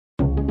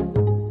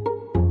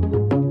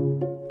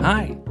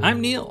Hi,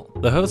 I'm Neil,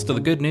 the host of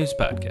the Good News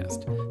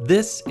Podcast.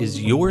 This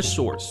is your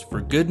source for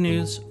good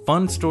news,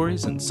 fun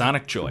stories, and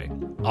sonic joy.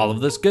 All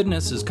of this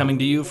goodness is coming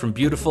to you from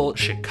beautiful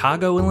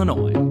Chicago,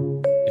 Illinois.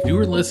 If you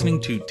are listening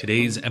to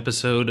today's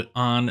episode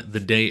on the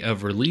day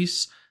of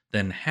release,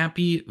 then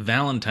happy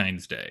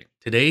Valentine's Day.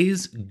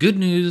 Today's good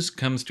news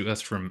comes to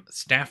us from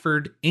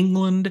Stafford,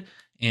 England,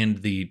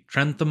 and the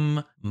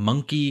Trentham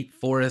Monkey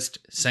Forest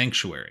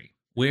Sanctuary,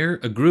 where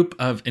a group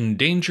of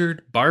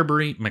endangered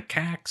Barbary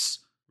macaques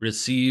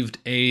received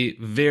a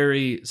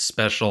very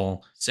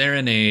special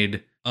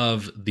serenade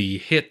of the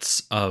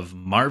hits of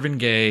Marvin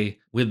Gaye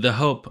with the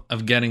hope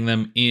of getting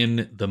them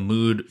in the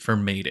mood for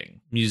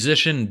mating.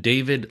 Musician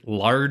David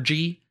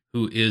Largy,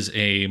 who is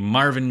a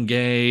Marvin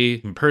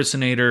Gaye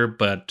impersonator,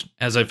 but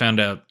as I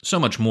found out, so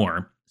much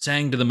more,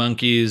 sang to the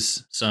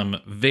monkeys some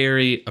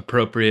very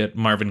appropriate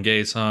Marvin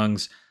Gaye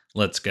songs.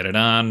 Let's Get It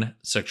On,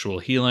 Sexual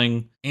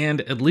Healing,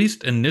 and at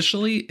least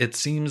initially, it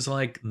seems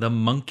like the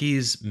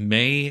monkeys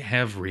may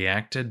have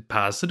reacted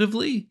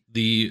positively.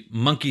 The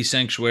Monkey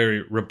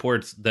Sanctuary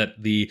reports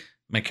that the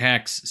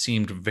macaques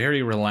seemed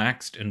very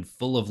relaxed and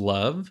full of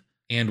love,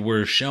 and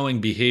were showing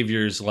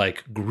behaviors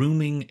like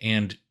grooming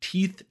and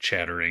teeth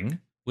chattering,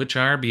 which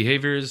are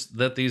behaviors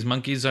that these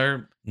monkeys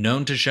are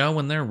known to show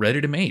when they're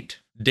ready to mate.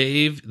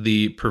 Dave,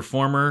 the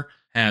performer,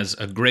 has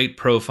a great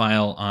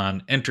profile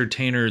on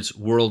entertainers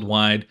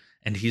worldwide,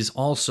 and he's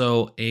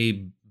also a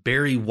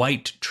Barry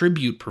White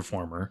tribute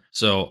performer,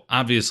 so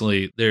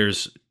obviously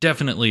there's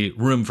definitely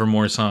room for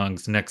more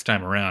songs next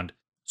time around.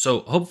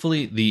 So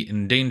hopefully the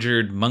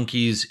endangered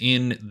monkeys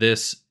in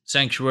this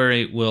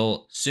sanctuary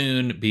will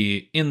soon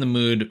be in the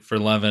mood for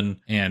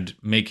lovin' and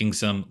making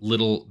some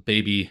little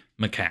baby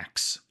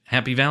macaques.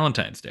 Happy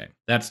Valentine's Day.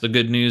 That's the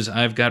good news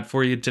I've got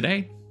for you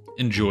today.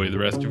 Enjoy the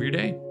rest of your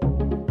day.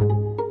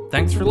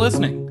 Thanks for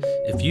listening.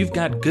 If you've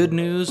got good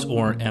news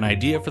or an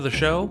idea for the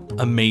show,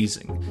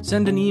 amazing.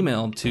 Send an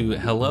email to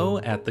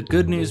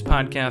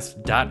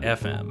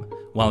hello@thegoodnewspodcast.fm.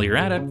 While you're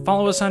at it,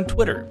 follow us on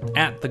Twitter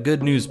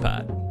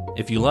 @thegoodnewspod.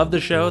 If you love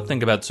the show,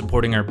 think about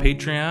supporting our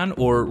Patreon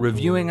or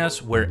reviewing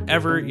us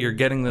wherever you're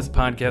getting this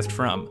podcast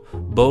from.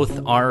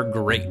 Both are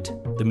great.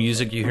 The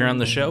music you hear on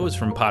the show is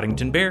from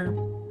Poddington Bear.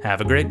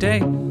 Have a great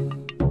day.